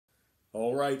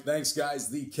All right, thanks, guys.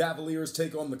 The Cavaliers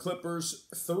take on the Clippers.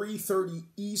 3:30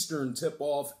 Eastern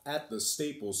tip-off at the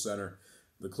Staples Center.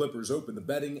 The Clippers open the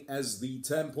betting as the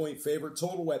 10-point favorite,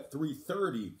 total at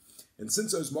 330. And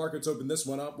since those markets opened this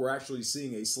one up, we're actually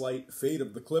seeing a slight fade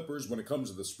of the Clippers when it comes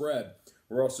to the spread.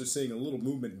 We're also seeing a little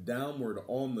movement downward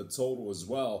on the total as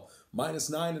well.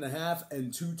 -9.5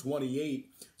 and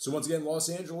 228. So once again, Los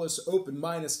Angeles open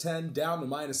 -10 down to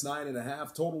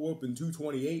 -9.5. Total open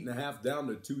 228.5 down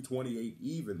to 228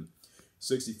 even.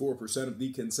 64% of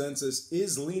the consensus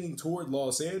is leaning toward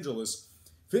Los Angeles.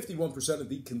 51% of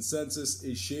the consensus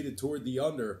is shaded toward the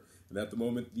under. And at the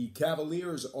moment, the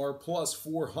Cavaliers are plus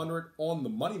 400 on the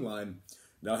money line.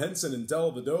 Now, Henson and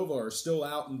Dellavedova are still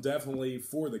out indefinitely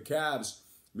for the Cavs.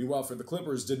 Meanwhile, for the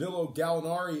Clippers, Danilo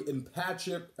Gallinari and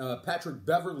Patrick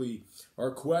Beverley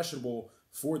are questionable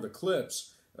for the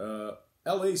Clips.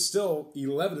 LA still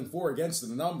 11-4 against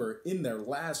the number in their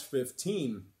last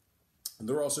 15.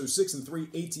 They're also 6-3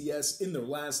 ATS in their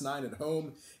last 9 at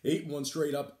home, 8-1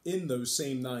 straight up in those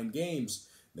same 9 games.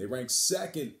 They rank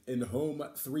second in home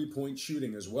three-point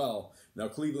shooting as well. Now,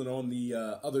 Cleveland on the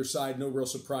other side, no real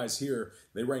surprise here.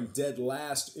 They rank dead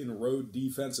last in road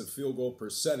defensive field goal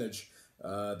percentage.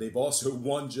 They've also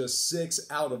won just 6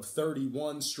 out of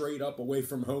 31 straight up away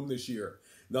from home this year.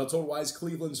 Now, total-wise,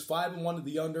 Cleveland's 5-1 to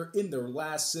the under in their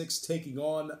last 6, taking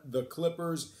on the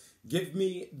Clippers. Give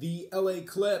me the LA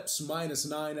Clips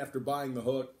 -9 after buying the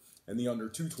hook, and the under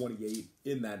 228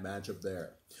 in that matchup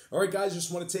there. All right, guys,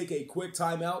 just want to take a quick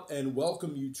time out and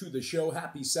welcome you to the show.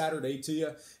 Happy Saturday to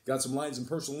you. Got some lines and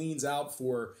personal leans out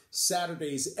for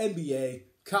Saturday's NBA,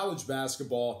 college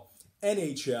basketball,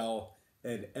 NHL,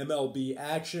 and MLB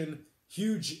action.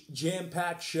 Huge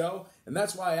jam-packed show, and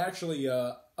that's why I actually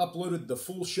uploaded the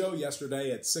full show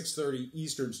yesterday at 6:30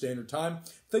 Eastern Standard Time.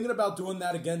 Thinking about doing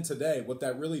that again today. What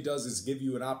that really does is give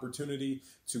you an opportunity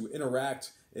to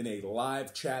interact in a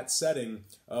live chat setting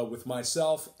with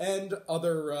myself and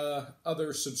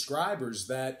other subscribers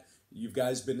that you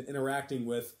guys been interacting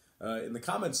with in the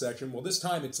comment section. Well, this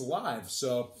time it's live,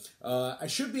 so I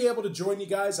should be able to join you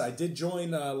guys. I did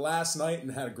join last night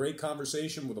and had a great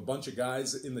conversation with a bunch of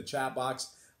guys in the chat box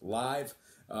live.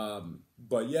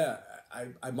 But yeah,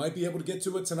 I might be able to get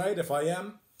to it tonight. If I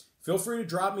am, feel free to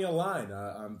drop me a line.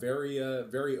 I'm very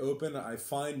open. I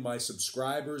find my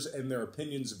subscribers and their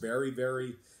opinions very,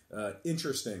 very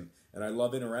interesting, and I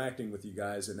love interacting with you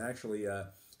guys. And actually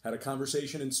had a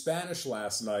conversation in Spanish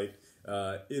last night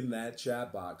in that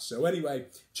chat box. So anyway,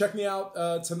 check me out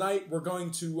tonight. We're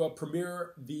going to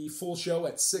premiere the full show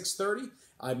at 6:30.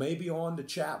 I may be on to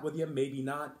chat with you, maybe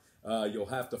not. You'll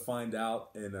have to find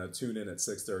out and tune in at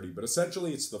 6:30. But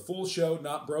essentially, it's the full show,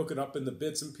 not broken up into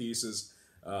bits and pieces.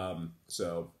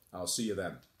 So I'll see you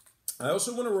then. I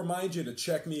also want to remind you to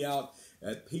check me out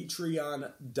at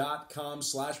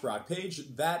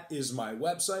patreon.com/BrockPage. That is my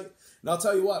website. And I'll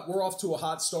tell you what, we're off to a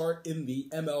hot start in the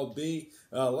MLB.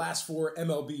 Last 4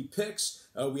 MLB picks.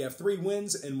 We have 3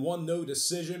 wins and 1 no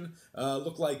decision.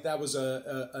 Looked like that was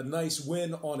a nice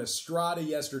win on Estrada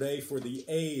yesterday for the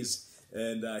A's.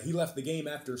 And he left the game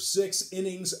after 6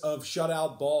 innings of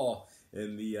shutout ball.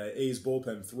 And the A's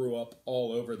bullpen threw up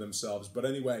all over themselves. But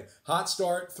anyway, hot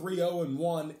start,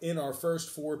 3-0-1 in our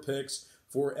first 4 picks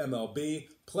for MLB.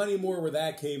 Plenty more where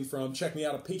that came from. Check me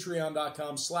out at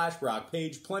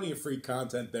patreon.com/BrockPage. Plenty of free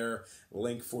content there.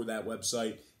 Link for that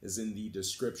website is in the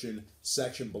description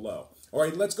section below. All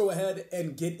right, let's go ahead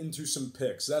and get into some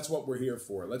picks. That's what we're here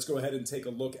for. Let's go ahead and take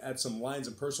a look at some lines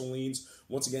and personal leans.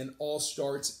 Once again, all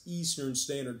starts Eastern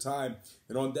Standard Time.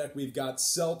 And on deck, we've got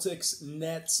Celtics,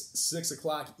 Nets, 6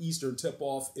 o'clock Eastern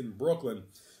tip-off in Brooklyn.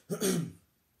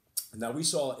 Now, we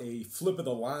saw a flip of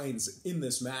the lines in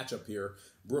this matchup here.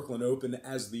 Brooklyn opened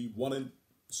as the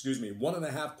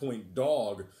 1.5 point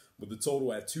dog with the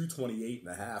total at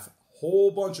 228.5.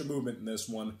 Whole bunch of movement in this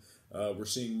one. We're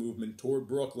seeing movement toward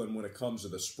Brooklyn when it comes to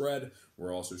the spread.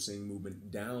 We're also seeing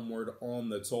movement downward on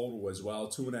the total as well.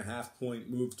 2.5 point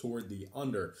move toward the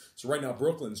under. So right now,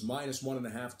 Brooklyn's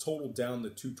 -1.5, total down to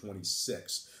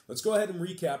 226. Let's go ahead and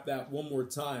recap that one more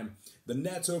time. The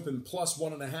Nets open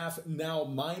 +1.5, now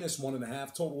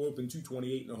 -1.5, total open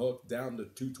 228 and a hook, down to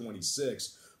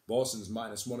 226. Boston's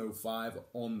 -105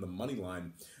 on the money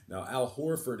line. Now, Al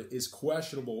Horford is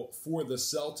questionable for the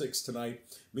Celtics tonight.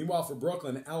 Meanwhile, for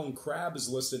Brooklyn, Allen Crabbe is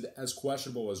listed as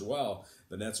questionable as well.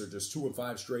 The Nets are just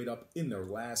 2-5 straight up in their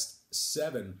last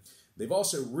 7. They've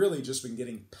also really just been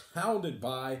getting pounded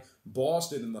by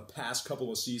Boston in the past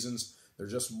couple of seasons. They're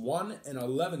just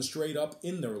 1-11 straight up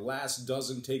in their last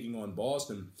dozen taking on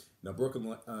Boston. Now,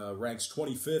 Brooklyn ranks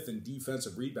 25th in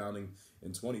defensive rebounding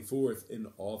and 24th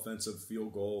in offensive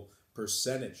field goal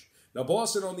percentage. Now,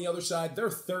 Boston on the other side, they're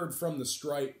third from the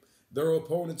stripe. Their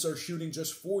opponents are shooting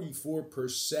just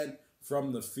 44%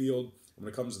 from the field. When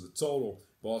it comes to the total,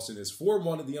 Boston is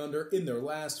 4-1 to the under in their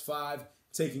last 5,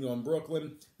 taking on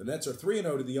Brooklyn. The Nets are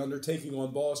 3-0 to the under, taking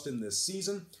on Boston this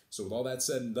season. So with all that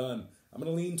said and done, I'm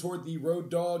going to lean toward the road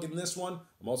dog in this one.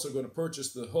 I'm also going to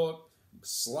purchase the hook,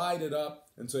 slide it up,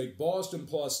 and take Boston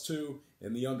 +2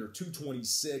 and the under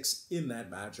 226 in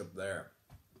that matchup there.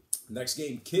 Next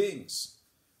game, Kings,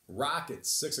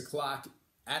 Rockets, 6 o'clock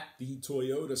at the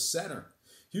Toyota Center.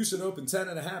 Houston opened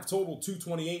 10.5, total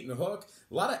 228 and a hook.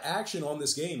 A lot of action on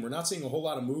this game. We're not seeing a whole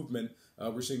lot of movement.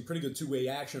 We're seeing pretty good two-way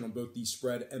action on both the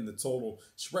spread and the total.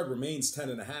 Spread remains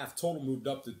 10.5. Total moved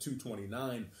up to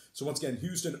 229. So once again,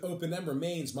 Houston open and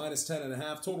remains minus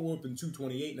 10.5. Total open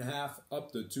 228.5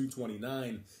 up to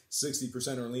 229.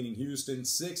 60% are leaning Houston.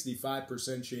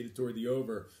 65% shaded toward the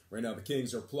over. Right now, the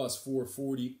Kings are plus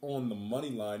 440 on the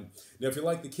money line. Now, if you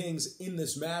like the Kings in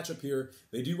this matchup here,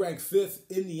 they do rank 5th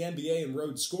in the NBA in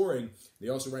road scoring. They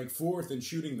also rank 4th in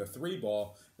shooting the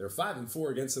 3-ball. They're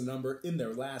 5-4 against the number in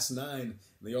their last 9. And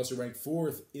they also rank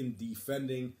 4th in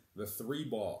defending the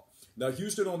 3-ball. Now,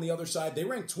 Houston on the other side, they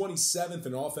rank 27th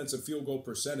in offensive field goal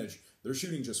percentage. They're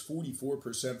shooting just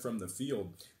 44% from the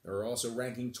field. They're also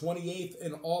ranking 28th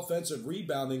in offensive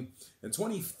rebounding and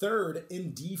 23rd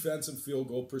in defensive field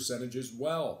goal percentage as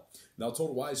well. Now,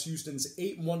 total-wise, Houston's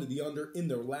 8-1 to the under in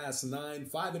their last 9,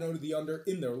 5-0 to the under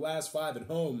in their last 5 at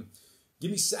home.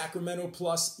 Give me Sacramento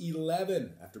plus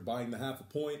 11 after buying the half a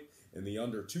point and the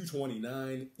under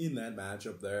 229 in that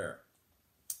matchup there.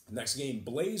 Next game,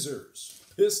 Blazers,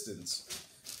 Pistons.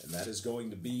 And that is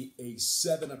going to be a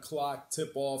 7 o'clock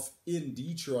tip-off in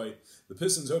Detroit. The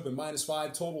Pistons open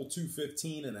 -5, total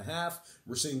 215.5.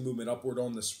 We're seeing movement upward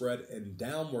on the spread and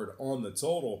downward on the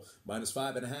total.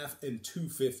 -5.5 and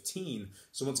 215.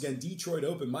 So once again, Detroit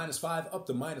open -5 up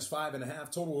to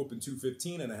 -5.5. Total open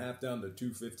 215.5 down to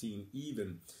 215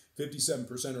 even.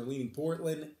 57% are leaning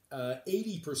Portland.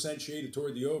 80% shaded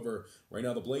toward the over. Right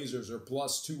now, the Blazers are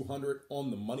plus 200 on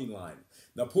the money line.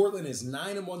 Now, Portland is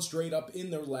 9-1 straight up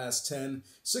in their last 10.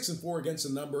 6-4 against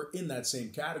the number in that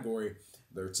same category.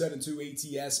 They're 10-2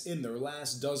 ATS in their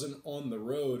last dozen on the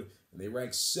road. And they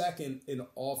rank 2nd in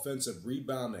offensive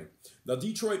rebounding. Now,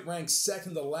 Detroit ranks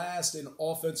 2nd to last in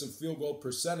offensive field goal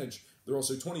percentage. They're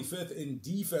also 25th in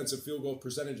defensive field goal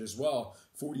percentage as well.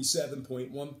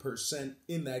 47.1%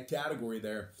 in that category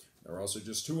there. They're also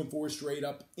just 2-4 straight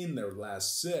up in their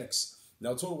last 6.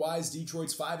 Now, total-wise,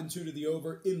 Detroit's 5-2 to the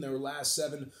over in their last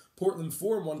 7. Portland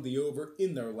 4-1 to the over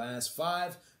in their last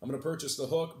 5. I'm going to purchase the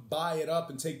hook, buy it up,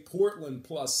 and take Portland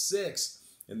plus 6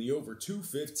 and the over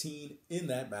 215 in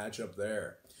that matchup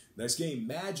there. Next game,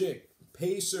 Magic,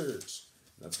 Pacers.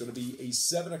 That's going to be a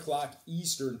 7 o'clock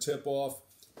Eastern tip-off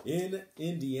in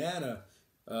Indiana.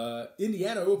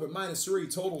 Indiana open -3,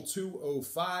 total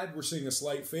 205. We're seeing a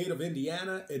slight fade of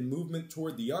Indiana and movement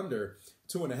toward the under.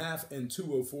 2.5 and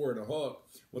 204 and a hook.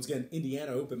 Once again,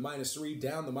 Indiana open -3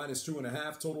 down to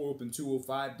 -2.5. Total open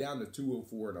 205 down to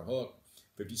 204 and a hook.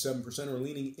 57% are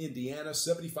leaning Indiana.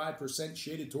 75%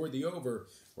 shaded toward the over.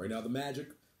 Right now, the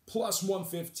Magic plus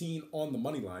 115 on the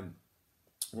money line.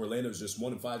 Orlando's just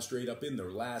 1-5 straight up in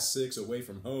their last 6 away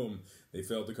from home. They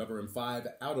failed to cover in 5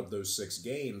 out of those 6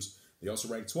 games. They also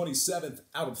rank 27th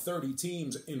out of 30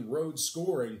 teams in road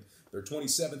scoring. They're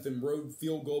 27th in road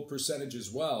field goal percentage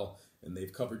as well. And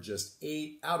they've covered just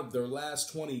 8 out of their last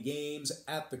 20 games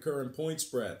at the current point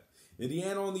spread.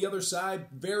 Indiana on the other side,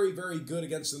 very, very good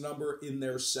against the number in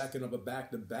their second of a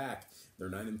back-to-back. They're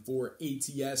 9-4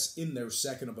 ATS in their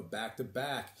second of a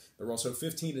back-to-back. They're also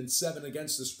 15-7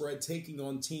 against the spread, taking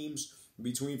on teams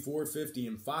between 450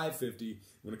 and 550.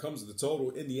 When it comes to the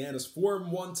total, Indiana's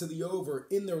 4-1 to the over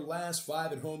in their last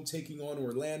 5 at home, taking on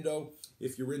Orlando.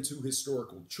 If you're into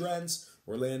historical trends,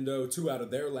 Orlando, 2 out of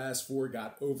their last 4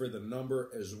 got over the number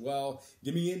as well.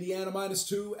 Give me Indiana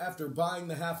 -2 after buying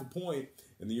the half a point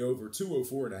and the over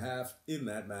 204.5 in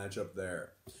that matchup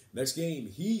there. Next game,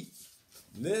 Heat,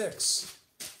 Knicks,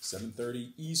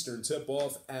 7:30 Eastern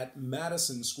tip-off at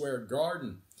Madison Square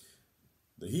Garden.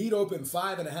 The Heat open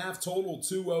 5.5, total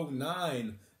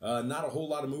 209. Not a whole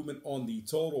lot of movement on the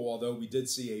total, although we did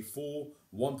see a full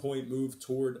 1-point move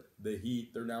toward the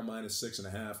Heat. They're now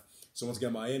 -6.5. So once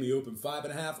again, Miami open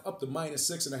 5.5, up to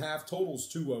 -6.5. Totals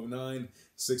 209.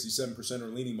 67% are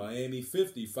leaning Miami.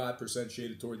 55%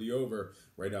 shaded toward the over.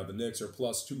 Right now, the Knicks are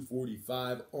plus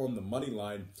 245 on the money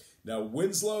line. Now,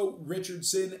 Winslow,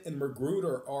 Richardson, and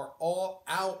Magruder are all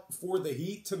out for the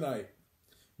Heat tonight.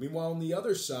 Meanwhile, on the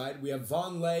other side, we have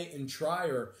Vonleh and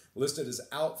Trier listed as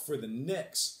out for the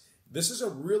Knicks. This is a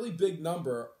really big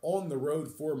number on the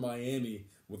road for Miami.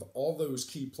 with all those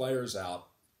key players out,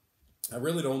 I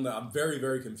really don't know. I'm very,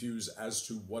 very confused as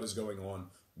to what is going on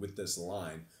with this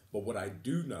line. But what I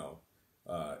do know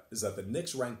is that the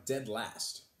Knicks rank dead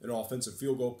last in offensive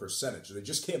field goal percentage. They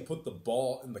just can't put the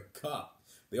ball in the cup.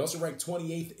 They also rank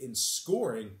 28th in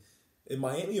scoring. In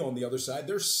Miami, on the other side,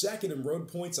 they're second in road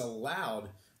points allowed.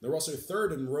 They're also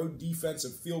third in road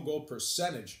defensive field goal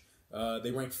percentage.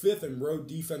 They rank fifth in road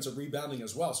defensive rebounding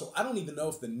as well. So I don't even know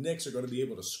if the Knicks are going to be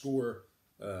able to score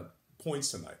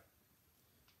points tonight.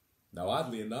 Now,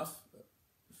 oddly enough,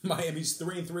 Miami's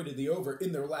 3-3 to the over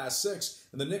in their last 6,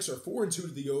 and the Knicks are 4-2 to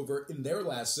the over in their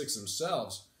last 6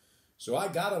 themselves. So I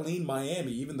got to lean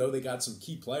Miami, even though they got some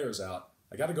key players out.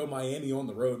 I got to go Miami on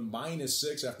the road,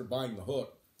 -6 after buying the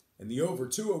hook, and the over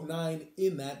 209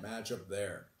 in that matchup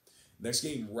there. Next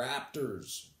game,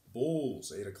 Raptors,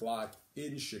 Bulls, 8 o'clock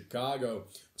in Chicago.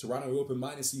 Toronto open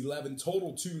 -11,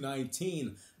 total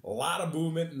 219. A lot of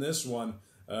movement in this one.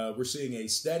 We're seeing a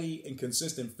steady and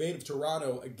consistent fade of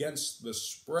Toronto against the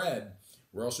spread.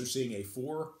 We're also seeing a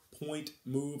 4-point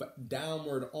move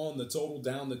downward on the total,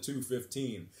 down to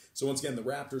 215. So once again, the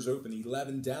Raptors open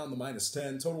 11, down to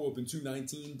 -10. Total open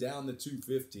 219, down to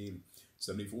 215.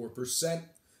 74%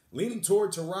 leaning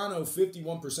toward Toronto,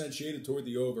 51% shaded toward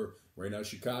the over. Right now,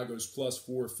 Chicago's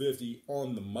 +450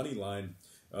 on the money line.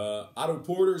 Otto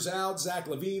Porter's out, Zach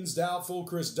LaVine's doubtful,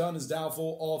 Chris Dunn is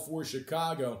doubtful, all for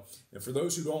Chicago. And for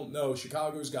those who don't know,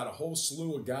 Chicago's got a whole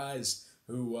slew of guys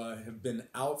who have been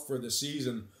out for the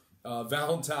season.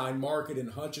 Valentine, Market,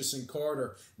 and Hutchison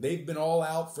Carter, they've been all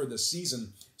out for the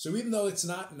season. So even though it's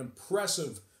not an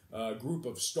impressive group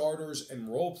of starters and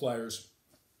role players,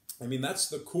 I mean, that's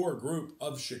the core group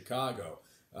of Chicago.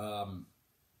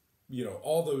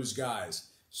 All those guys.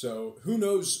 So who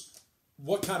knows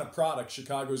what kind of product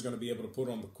Chicago is going to be able to put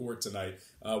on the court tonight.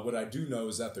 What I do know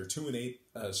is that they're 2-8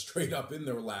 straight up in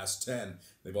their last 10.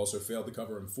 They've also failed to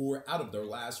cover in 4 out of their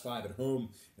last 5 at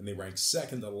home, and they rank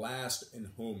second to last in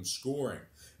home scoring.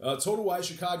 Total-wise,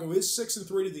 Chicago is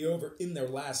 6-3 to the over in their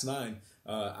last 9,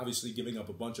 obviously giving up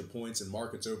a bunch of points and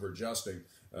markets over-adjusting.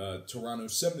 Toronto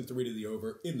 7-3 to the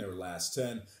over in their last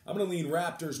 10. I'm going to lean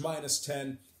Raptors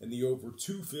 -10 and the over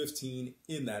 215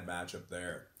 in that matchup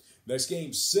there. Next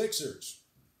game, Sixers.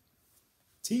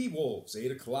 T-Wolves,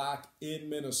 8 o'clock in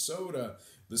Minnesota.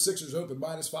 The Sixers open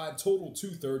 -5, total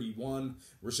 231.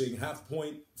 We're seeing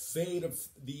half-point fade of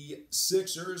the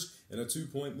Sixers and a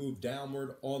 2-point move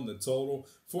downward on the total.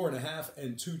 4.5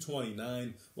 and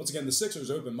 229. Once again, the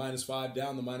Sixers open -5,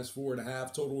 down to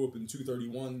 -4.5. Total open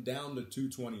 231, down to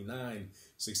 229.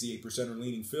 68% are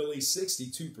leaning Philly,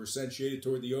 62% shaded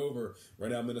toward the over.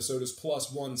 Right now, Minnesota's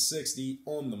 +160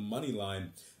 on the money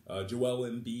line. Joel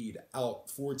Embiid out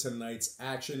for tonight's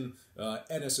action.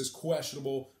 Ennis is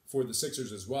questionable for the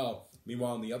Sixers as well.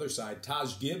 Meanwhile, on the other side,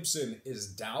 Taj Gibson is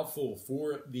doubtful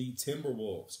for the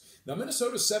Timberwolves. Now,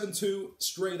 Minnesota's 7-2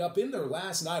 straight up in their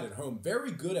last night at home.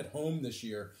 Very good at home this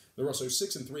year. They're also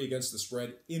 6-3 against the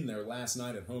spread in their last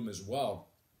night at home as well.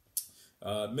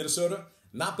 Minnesota,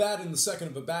 not bad in the second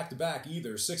of a back-to-back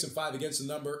either. 6-5 against the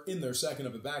number in their second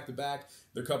of a back-to-back.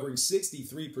 They're covering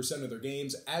 63% of their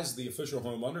games as the official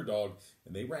home underdog,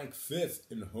 and they rank 5th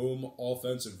in home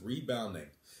offensive rebounding.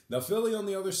 Now, Philly on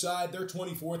the other side, they're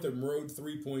 24th in road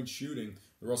three-point shooting.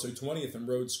 They're also 20th in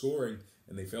road scoring,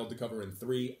 and they failed to cover in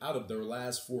 3 out of their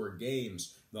last 4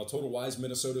 games. Now, total-wise,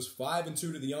 Minnesota's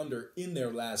 5-2 to the under in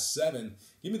their last 7.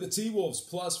 Give me the T-Wolves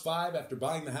 +5 after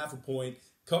buying the half a point,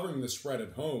 covering the spread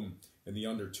at home, and the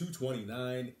under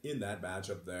 229 in that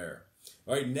matchup there.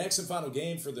 All right, next and final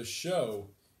game for the show.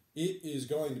 It is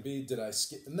going to be, did I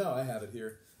skip? No, I have it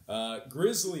here.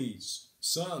 Grizzlies,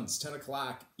 Suns, 10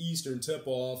 o'clock Eastern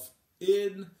tip-off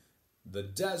in the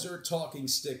Desert Talking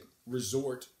Stick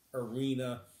Resort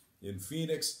Arena in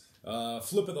Phoenix.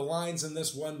 Flip of the lines in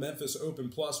this one. Memphis open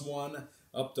 +1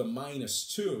 up to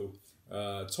 -2.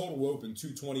 Total open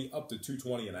 220 up to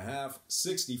 220.5.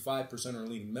 65% are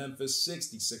leaning Memphis.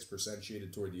 66%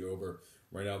 shaded toward the over.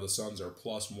 Right now the Suns are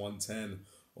 +110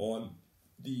 on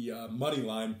the money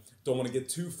line. Don't want to get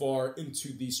too far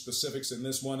into the specifics in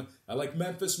this one. I like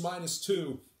Memphis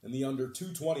 -2 and the under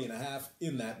 220.5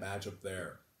 in that matchup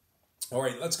there. All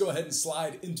right, let's go ahead and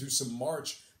slide into some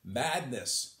March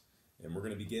Madness. And we're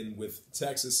going to begin with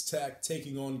Texas Tech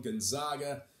taking on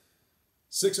Gonzaga.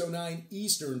 6:09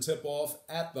 Eastern tip-off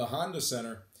at the Honda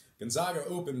Center. Gonzaga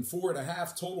opened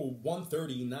 4.5, total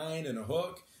 139 and a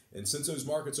hook. And since those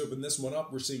markets opened this one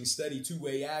up, we're seeing steady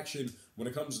two-way action when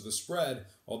it comes to the spread,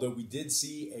 although we did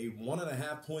see a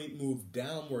 1.5-point move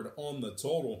downward on the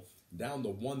total, down to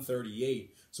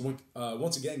 138. So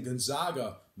once again,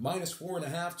 Gonzaga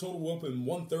 -4.5, total open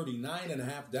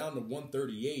 139.5 down to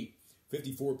 138.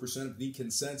 54% of the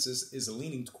consensus is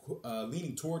leaning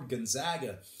toward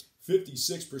Gonzaga.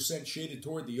 56% shaded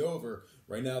toward the over.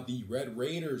 Right now, the Red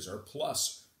Raiders are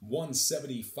plus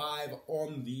 175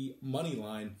 on the money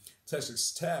line.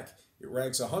 Texas Tech, it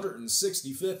ranks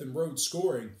 165th in road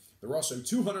scoring. They're also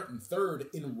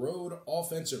 203rd in road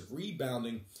offensive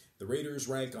rebounding. The Raiders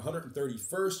rank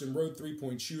 131st in road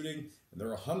three-point shooting, and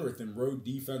they're 100th in road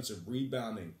defensive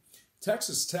rebounding.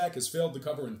 Texas Tech has failed to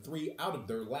cover in 3 out of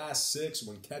their last 6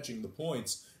 when catching the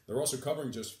points. They're also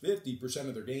covering just 50%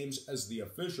 of their games as the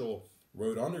official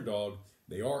road underdog.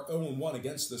 They are 0-1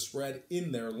 against the spread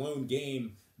in their lone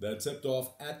game that tipped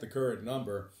off at the current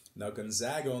number. Now,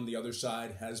 Gonzaga on the other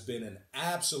side has been an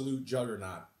absolute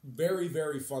juggernaut. Very,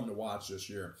 very fun to watch this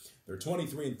year. They're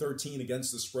 23-13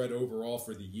 against the spread overall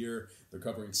for the year. They're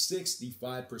covering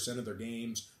 65% of their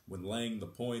games when laying the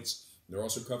points. They're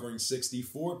also covering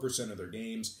 64% of their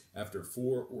games after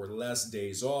 4 or less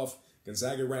days off.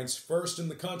 Gonzaga ranks first in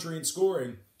the country in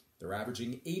scoring. They're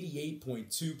averaging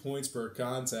 88.2 points per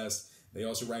contest. They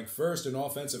also rank first in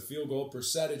offensive field goal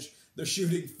percentage. They're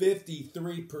shooting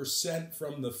 53%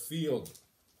 from the field.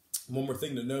 One more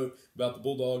thing to note about the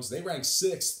Bulldogs, they rank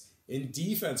 6th in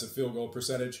defensive field goal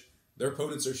percentage. Their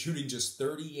opponents are shooting just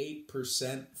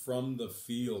 38% from the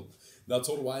field. Now,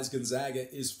 total-wise,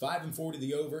 Gonzaga is 5-4 to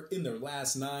the over in their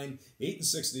last 9,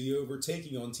 8-6 to the over,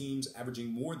 taking on teams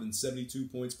averaging more than 72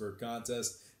 points per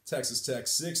contest. Texas Tech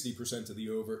 60% to the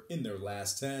over in their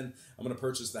last 10. I'm going to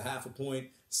purchase the half a point,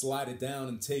 slide it down,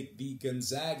 and take the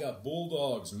Gonzaga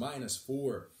Bulldogs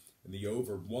 -4 and the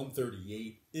over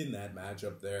 138 in that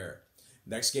matchup there.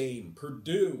 Next game,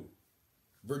 Purdue,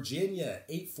 Virginia,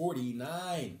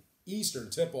 8:49 Eastern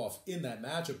tip-off in that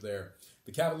matchup there.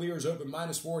 The Cavaliers open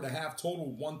 -4.5,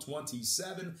 total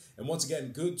 127. And once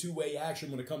again, good two-way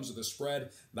action when it comes to the spread.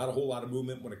 Not a whole lot of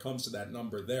movement when it comes to that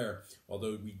number there.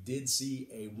 Although we did see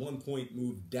a 1-point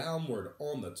move downward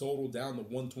on the total, down to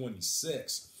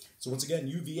 126. So once again,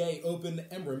 UVA open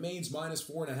and remains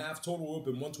 -4.5, total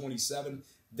open 127,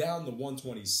 down to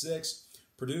 126.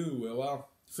 Purdue, well,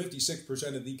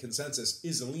 56% of the consensus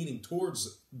is leaning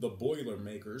towards the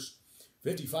Boilermakers.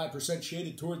 55%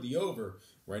 shaded toward the over.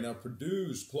 Right now,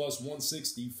 Purdue's plus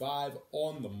 165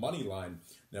 on the money line.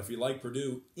 Now, if you like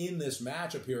Purdue in this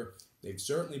matchup here, they've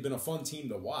certainly been a fun team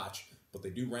to watch, but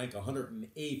they do rank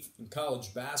 108th in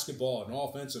college basketball in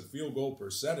offensive field goal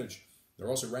percentage. They're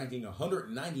also ranking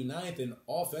 199th in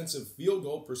offensive field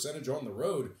goal percentage on the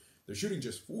road. They're shooting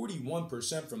just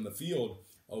 41% from the field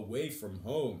away from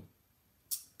home.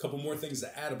 A couple more things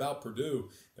to add about Purdue.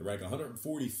 They rank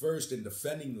 141st in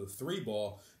defending the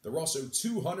 3-ball. They're also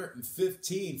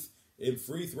 215th in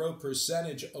free throw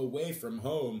percentage away from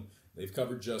home. They've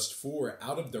covered just 4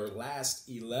 out of their last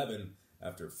 11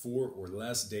 after 4 or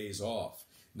less days off.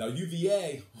 Now,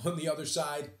 UVA, on the other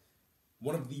side,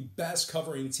 one of the best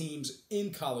covering teams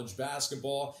in college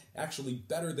basketball, actually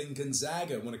better than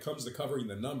Gonzaga when it comes to covering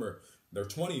the number. They're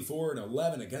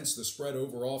 24-11 against the spread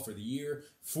overall for the year,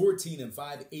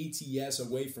 14-5 ATS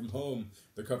away from home.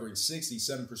 They're covering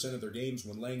 67% of their games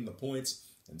when laying the points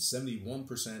and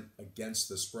 71% against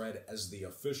the spread as the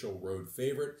official road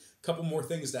favorite. Couple more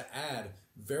things to add.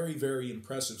 Very, very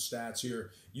impressive stats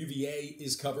here. UVA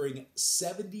is covering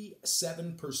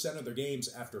 77% of their games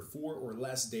after 4 or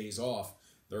less days off.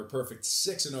 They're a perfect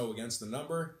 6-0 against the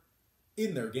number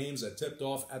in their games that tipped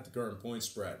off at the current point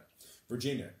spread.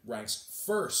 Virginia ranks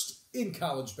first in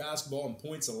college basketball in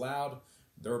points allowed.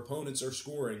 Their opponents are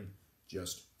scoring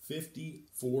just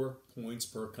 54 points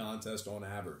per contest on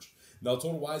average. Now,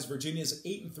 total-wise, Virginia's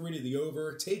 8-3 to the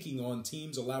over, taking on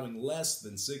teams allowing less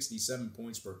than 67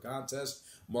 points per contest.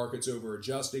 Markets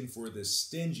over-adjusting for this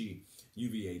stingy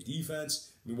UVA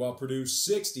defense. Meanwhile, Purdue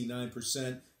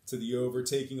 69% to the over,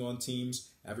 taking on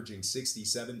teams averaging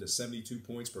 67 to 72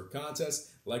 points per contest.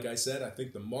 Like I said, I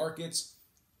think the markets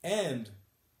and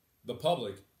the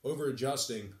public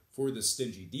over-adjusting for the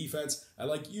stingy defense. I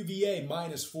like UVA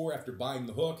 -4 after buying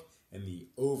the hook and the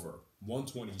over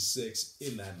 126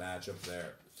 in that matchup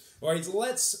there. All right, so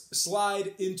let's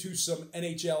slide into some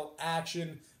NHL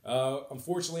action.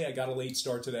 Unfortunately, I got a late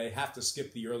start today. Have to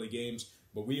skip the early games,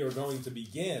 but we are going to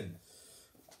begin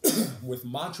with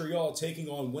Montreal taking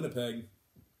on Winnipeg.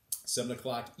 7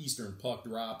 o'clock Eastern puck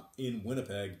drop in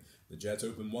Winnipeg. The Jets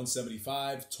open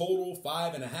 175, total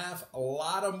 5.5. A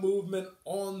lot of movement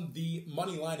on the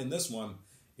money line in this one.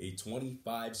 A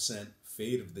 25-cent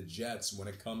fade of the Jets when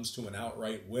it comes to an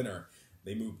outright winner.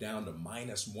 They move down to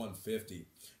 -150.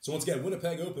 So once again,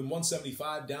 Winnipeg open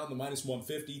 175, down to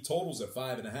 -150. Totals at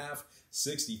 5.5.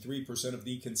 63% of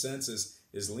the consensus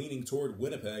is leaning toward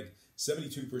Winnipeg.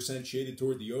 72% shaded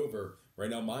toward the over. Right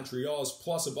now, Montreal is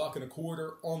plus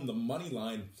 $1.25 on the money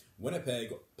line.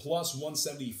 Winnipeg plus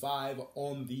 175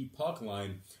 on the puck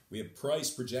line. We have Price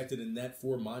projected in net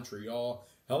for Montreal.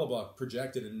 Hellebuck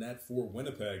projected in net for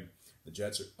Winnipeg. The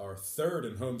Jets are third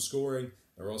in home scoring.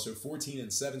 They're also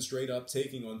 14-7 straight up,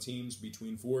 taking on teams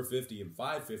between 450 and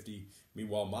 550.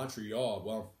 Meanwhile, Montreal,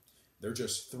 well, they're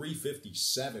just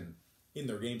 357 in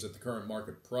their games at the current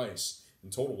market price.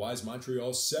 And total-wise,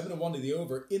 Montreal 7-1 to the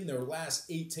over in their last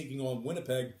 8, taking on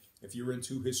Winnipeg if you're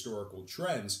into historical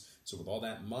trends. So with all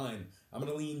that in mind, I'm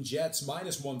going to lean Jets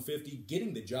minus 150,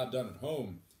 getting the job done at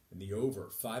home. And the over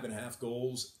 5.5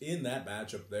 goals in that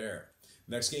matchup there.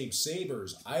 Next game,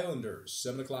 Sabres, Islanders,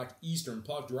 7 o'clock Eastern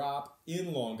puck drop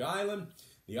in Long Island.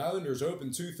 The Islanders open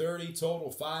 2:30,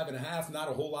 total 5.5. Not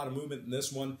a whole lot of movement in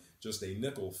this one. Just a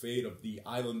nickel fade of the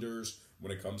Islanders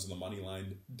when it comes to the money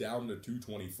line, down to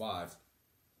 225.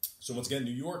 So once again,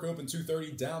 New York open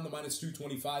 2:30, down to minus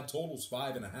 225. Totals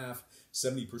 5.5.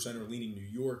 70% are leaning New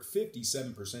York,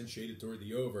 57% shaded toward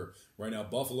the over. Right now,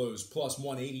 Buffalo's plus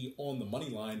 180 on the money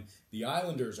line. The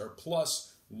Islanders are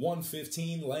plus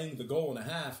 115, laying the goal and a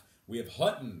half. We have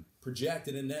Hutton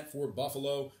projected in net for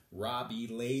Buffalo. Robbie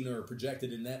Lehner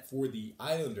projected in net for the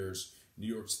Islanders. New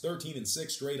York's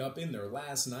 13-6 straight up in their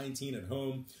last 19 at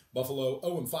home. Buffalo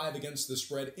 0-5 against the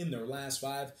spread in their last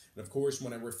 5. And of course,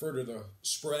 when I refer to the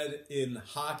spread in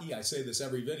hockey, I say this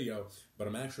every video, but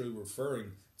I'm actually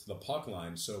referring to the puck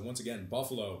line. So once again,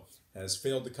 Buffalo has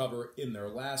failed to cover in their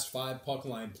last 5 puck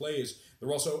line plays.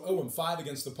 They're also 0-5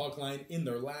 against the puck line in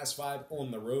their last 5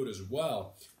 on the road as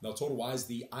well. Now, total-wise,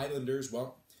 the Islanders,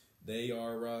 well, they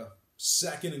are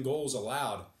second in goals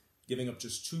allowed, giving up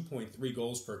just 2.3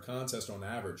 goals per contest on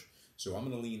average. So I'm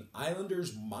going to lean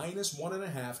Islanders minus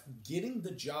 1.5, getting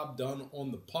the job done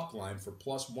on the puck line for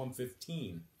plus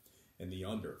 115. And the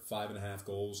under 5.5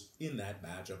 goals in that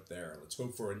matchup there. Let's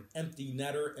hope for an empty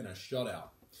netter and a shutout.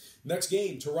 Next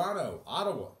game, Toronto,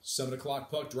 Ottawa. 7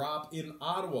 o'clock puck drop in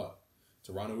Ottawa.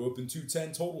 Toronto open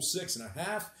 210, total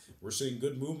 6.5. We're seeing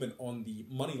good movement on the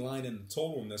money line and the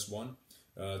total in this one.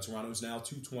 Toronto's now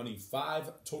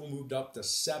 225, total moved up to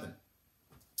 7.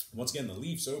 Once again, the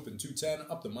Leafs open 210,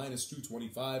 up to minus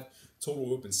 225.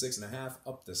 Total open 6.5,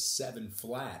 up to 7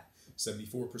 flat.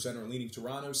 74% are leaning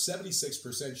Toronto,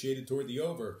 76% shaded toward the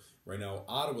over. Right now,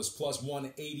 Ottawa's plus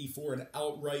 180 for an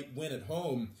outright win at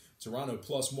home. Toronto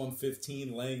plus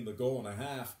 115, laying the goal and a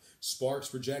half. Sparks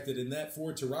projected in net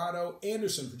for Toronto.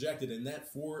 Anderson projected in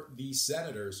net for the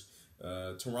Senators.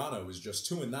 Toronto is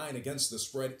just 2-9 against the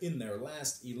spread in their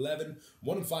last 11.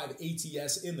 1-5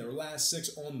 ATS in their last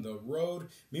 6 on the road.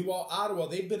 Meanwhile, Ottawa,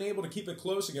 they've been able to keep it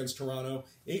close against Toronto.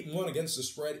 8-1 against the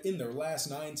spread in their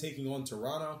last 9, taking on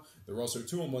Toronto. They're also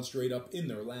 2-1 straight up in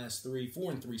their last 3.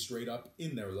 4-3 straight up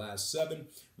in their last 7.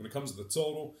 When it comes to the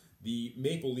total, the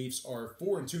Maple Leafs are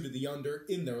 4-2 to the under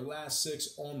in their last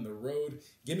 6 on the road.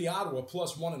 Give me Ottawa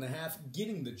plus 1.5,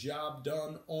 getting the job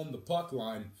done on the puck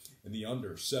line. And the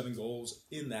under 7 goals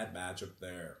in that matchup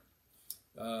there.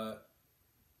 Wow,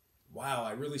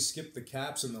 I really skipped the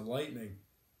Caps and the Lightning.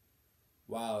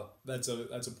 Wow, that's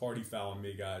a party foul on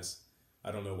me, guys.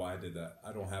 I don't know why I did that.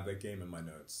 I don't have that game in my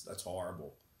notes. That's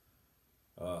horrible.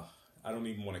 I don't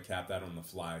even want to cap that on the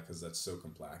fly because that's so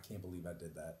complex. I can't believe I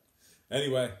did that.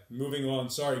 Anyway, moving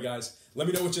on. Sorry, guys. Let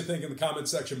me know what you think in the comment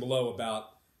section below about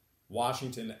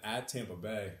Washington at Tampa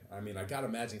Bay. I mean, I got to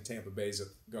imagine Tampa Bay's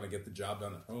going to get the job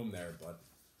done at home there, but,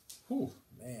 whew,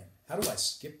 man, how do I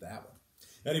skip that one?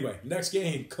 Anyway, next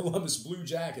game, Columbus Blue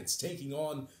Jackets taking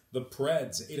on the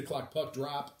Preds. 8 o'clock puck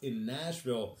drop in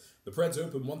Nashville. The Preds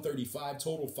open 135,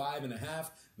 total 5.5.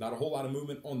 Not a whole lot of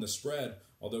movement on the spread,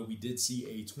 although we did see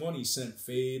a 20-cent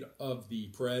fade of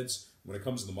the Preds. When it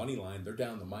comes to the money line, they're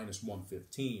down to minus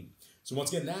 115. So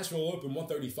once again, Nashville open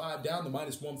 135, down to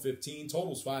minus 115.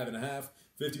 Totals 5.5.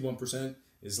 51%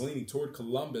 is leaning toward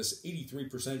Columbus.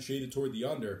 83% shaded toward the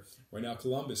under. Right now,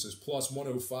 Columbus is plus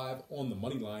 105 on the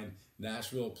money line.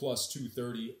 Nashville plus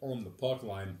 230 on the puck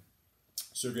line.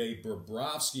 Sergei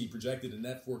Bobrovsky projected in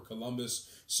net for Columbus.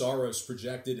 Saros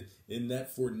projected in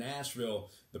net for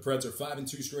Nashville. The Preds are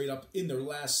 5-2 straight up in their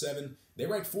last 7. They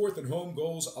rank 4th in home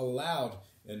goals allowed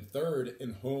and 3rd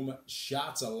in home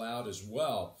shots allowed as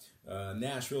well.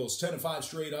 Nashville is 10-5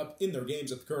 straight up in their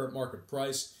games at the current market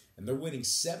price, and they're winning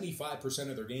 75%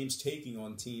 of their games, taking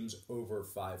on teams over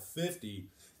 550.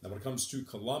 Now, when it comes to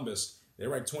Columbus, they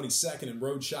rank 22nd in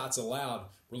road shots allowed.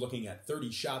 We're looking at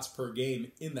 30 shots per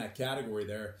game in that category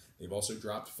there. They've also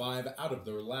dropped 5 out of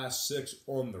their last 6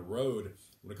 on the road.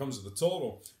 When it comes to the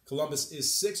total, Columbus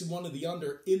is 6-1 to the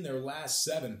under in their last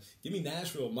 7. Give me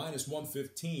Nashville minus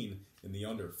 115 in the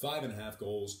under 5.5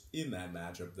 goals in that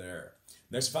matchup there.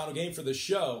 Next and final game for the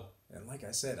show, And like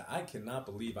I said, I cannot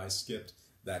believe I skipped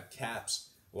that Caps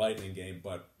Lightning game,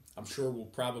 but I'm sure we'll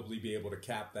probably be able to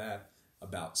cap that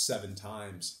about 7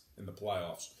 times in the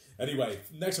playoffs. Anyway,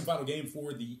 next and final game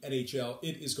for the NHL,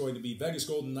 it is going to be Vegas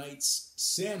Golden Knights,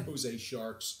 San Jose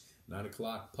Sharks. 9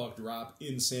 o'clock puck drop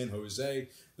in San Jose.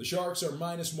 The Sharks are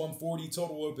minus 140,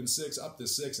 total open 6, up to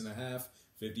 6.5.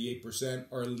 58%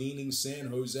 are leaning San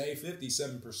Jose,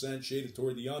 57% shaded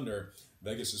toward the under.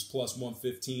 Vegas is plus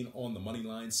 115 on the money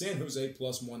line. San Jose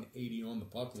plus 180 on the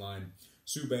puck line.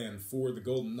 Subban for the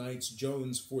Golden Knights,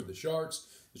 Jones for the Sharks.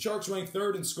 The Sharks rank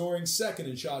 3rd in scoring, 2nd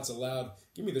in shots allowed.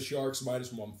 Give me the Sharks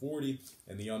minus 140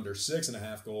 and the under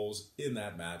 6.5 goals in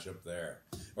that matchup there.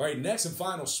 All right, next and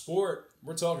final sport.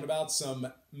 We're talking about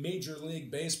some Major League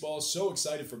Baseball. So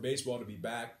excited for baseball to be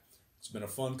back. It's been a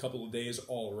fun couple of days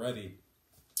already.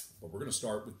 But we're going to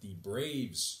start with the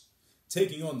Braves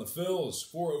taking on the Phils.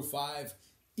 4:05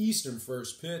 Eastern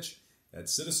first pitch at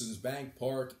Citizens Bank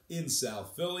Park in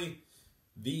South Philly.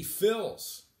 The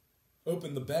Phils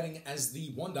opened the betting as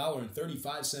the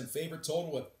 $1.35 favorite,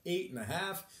 total of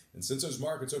 8.5. And since those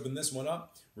markets opened this one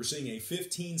up, we're seeing a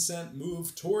 15-cent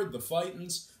move toward the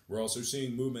Fightins. We're also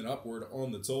seeing movement upward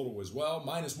on the total as well.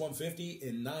 Minus 150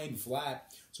 in 9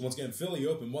 flat. So once again, Philly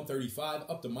open 135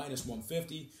 up to minus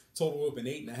 150. Total open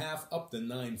 8.5 up to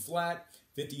 9 flat.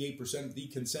 58% of the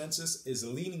consensus is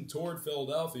leaning toward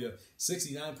Philadelphia.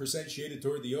 69% shaded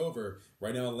toward the over.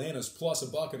 Right now, Atlanta's plus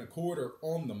 $1.25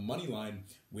 on the money line.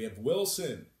 We have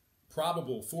Wilson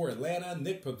probable for Atlanta.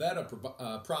 Nick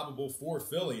Pivetta probable for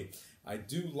Philly. I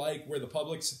do like where the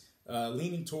public's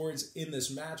leaning towards in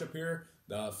this matchup here.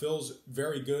 Phil's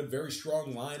very good, very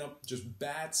strong lineup. Just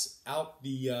bats out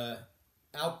the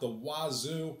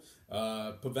wazoo.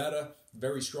 Pivetta,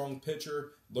 very strong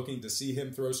pitcher. Looking to see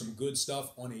him throw some good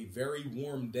stuff on a very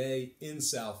warm day in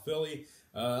South Philly.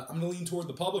 I'm going to lean toward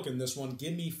the public in this one.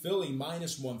 Give me Philly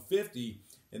minus 150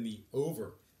 and the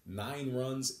over 9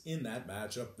 runs in that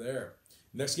matchup there.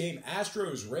 Next game,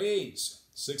 Astros-Rays,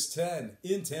 6:10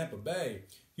 in Tampa Bay.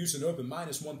 Houston open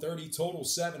minus 130, total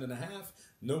 7.5.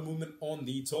 No movement on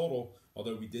the total,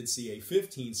 although we did see a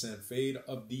 15-cent fade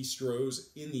of the Stros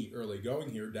in the early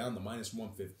going here, down to minus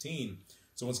 115.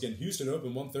 So once again, Houston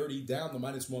open 130, down to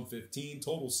minus 115,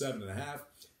 total 7.5.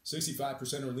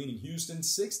 65% are leaning Houston,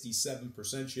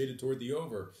 67% shaded toward the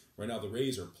over. Right now, the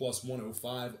Rays are plus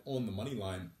 105 on the money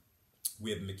line.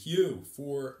 We have McHugh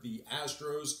for the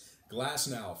Astros,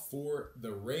 Glasnow for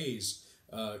the Rays.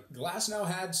 Glasnow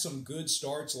had some good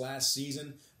starts last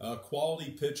season,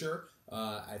 quality pitcher.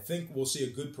 I think we'll see a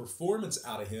good performance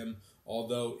out of him,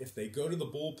 although if they go to the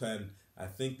bullpen, I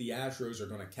think the Astros are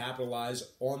going to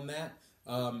capitalize on that.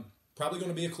 Probably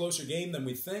going to be a closer game than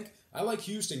we think. I like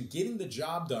Houston getting the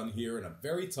job done here in a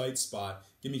very tight spot.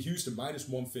 Give me Houston minus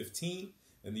 115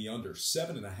 and the under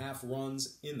 7.5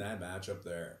 runs in that matchup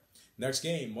there. Next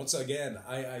game, once again,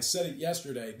 I said it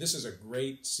yesterday, this is a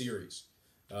great series.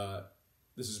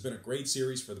 This has been a great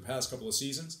series for the past couple of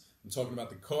seasons. I'm talking about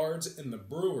the Cards and the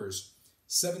Brewers.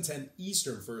 7:10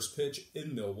 Eastern first pitch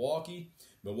in Milwaukee.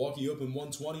 Milwaukee open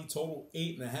 120, total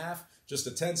 8.5. Just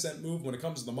a 10-cent move when it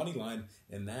comes to the money line,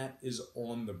 and that is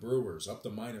on the Brewers, up to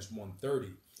minus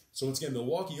 130. So once again,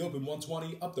 Milwaukee open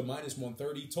 120, up to minus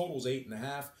 130, totals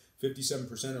 8.5.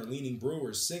 57% are leaning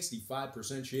Brewers,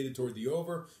 65% shaded toward the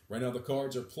over. Right now, the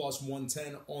Cards are plus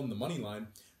 110 on the money line.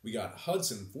 We got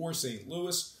Hudson for St.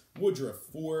 Louis, Woodruff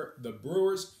for the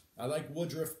Brewers. I like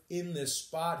Woodruff in this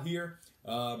spot here.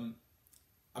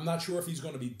 I'm not sure if he's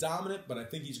going to be dominant, but I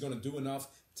think he's going to do enough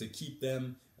to keep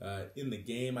them in the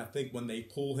game. I think when they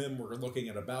pull him, we're looking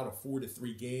at about a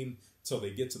 4-3 game till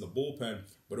they get to the bullpen.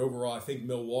 But overall, I think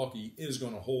Milwaukee is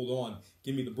going to hold on.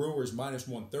 Give me the Brewers minus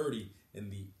 130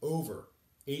 and the over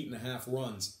 8.5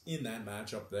 runs in that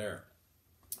matchup there.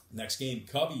 Next game,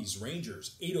 Cubbies,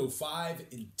 Rangers,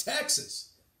 8:05 in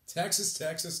Texas.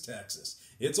 Texas.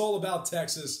 It's all about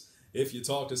Texas if you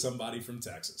talk to somebody from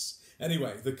Texas.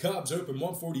 Anyway, the Cubs open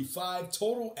 145,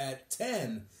 total at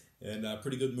 10, and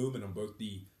pretty good movement on both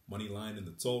the money line and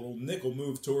the total. Nickel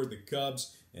move toward the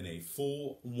Cubs and a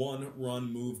full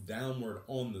 1-run move downward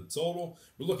on the total.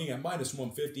 We're looking at minus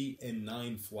 150 and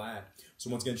 9 flat. So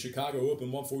once again, Chicago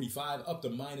open 145 up to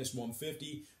minus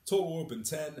 150. Total open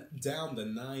 10, down to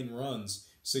 9 runs.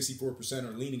 64%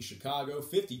 are leaning Chicago,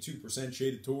 52%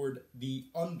 shaded toward the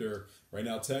under. Right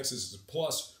now, Texas is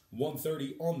plus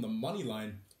 130 on the money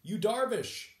line. Yu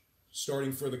Darvish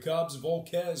starting for the Cubs.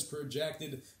 Volquez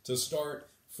projected to start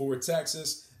for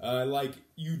Texas. I like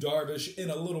Yu Darvish in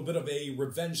a little bit of a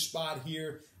revenge spot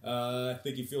here. I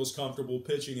think he feels comfortable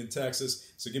pitching in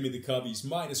Texas. So give me the Cubbies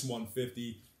minus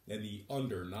 150 and the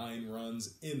under 9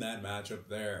 runs in that matchup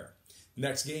there.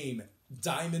 Next game,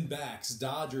 Diamondbacks,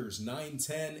 Dodgers,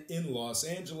 9:10 in Los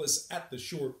Angeles at the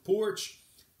Short Porch.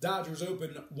 Dodgers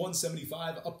open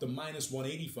 175 up to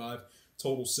 -185.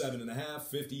 Total 7.5.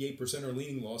 58% are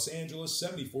leaning Los Angeles.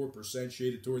 74%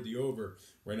 shaded toward the over.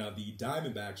 Right now, the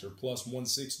Diamondbacks are plus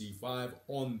 165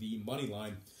 on the money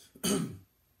line.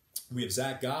 We have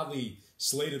Zach Godley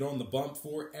slated on the bump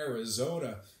for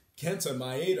Arizona. Kenta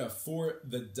Maeda for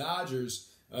the Dodgers.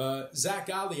 Zach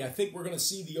Godley, I think we're going to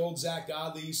see the old Zach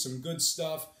Godley. Some good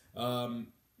stuff.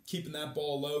 Keeping that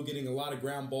ball low, getting a lot of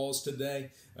ground balls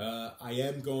today. I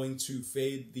am going to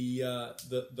fade the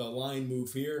line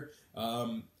move here.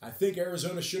 I think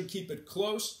Arizona should keep it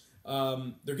close.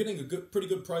 They're getting a pretty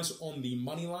good price on the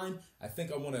money line. I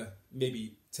think I want to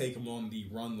maybe take them on the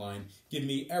run line. Give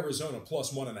me Arizona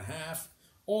plus 1.5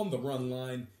 on the run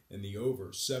line and the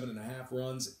over 7.5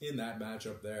 runs in that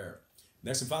matchup there.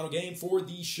 Next and final game for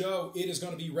the show, it is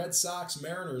going to be Red Sox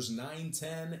Mariners,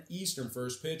 9:10 Eastern,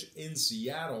 first pitch in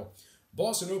Seattle.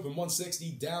 Boston open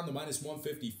 160 down to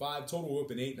 -155. Total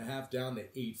open 8.5 down to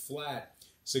 8 flat.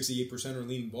 68% are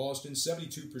leaning Boston,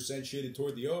 72% shaded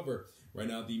toward the over. Right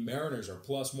now, the Mariners are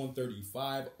plus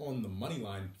 135 on the money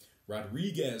line.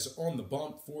 Rodriguez on the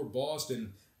bump for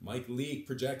Boston. Mike Leake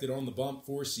projected on the bump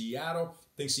for Seattle.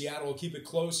 Think Seattle will keep it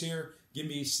close here. Give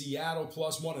me Seattle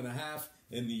plus 1.5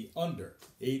 and the under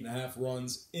 8.5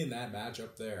 runs in that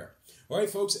matchup there. All right,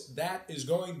 folks, that is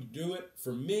going to do it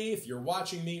for me. If you're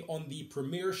watching me on the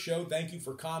premiere show, thank you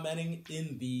for commenting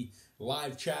in the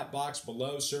live chat box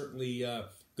below. Certainly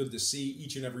good to see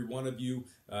each and every one of you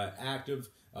active.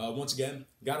 Once again,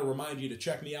 got to remind you to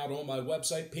check me out on my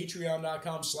website,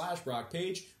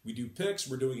 patreon.com/BrockPage. We do picks.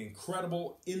 We're doing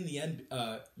incredible in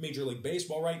the Major League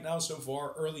Baseball right now so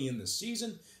far early in the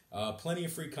season. Plenty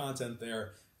of free content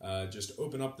there. Just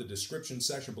open up the description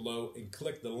section below and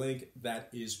click the link. That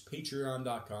is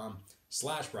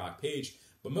patreon.com/BrockPage.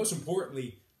 But most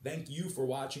importantly, thank you for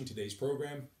watching today's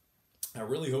program. I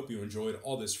really hope you enjoyed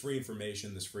all this free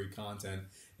information, this free content.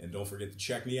 And don't forget to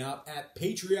check me out at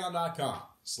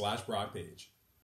patreon.com/BrockPage.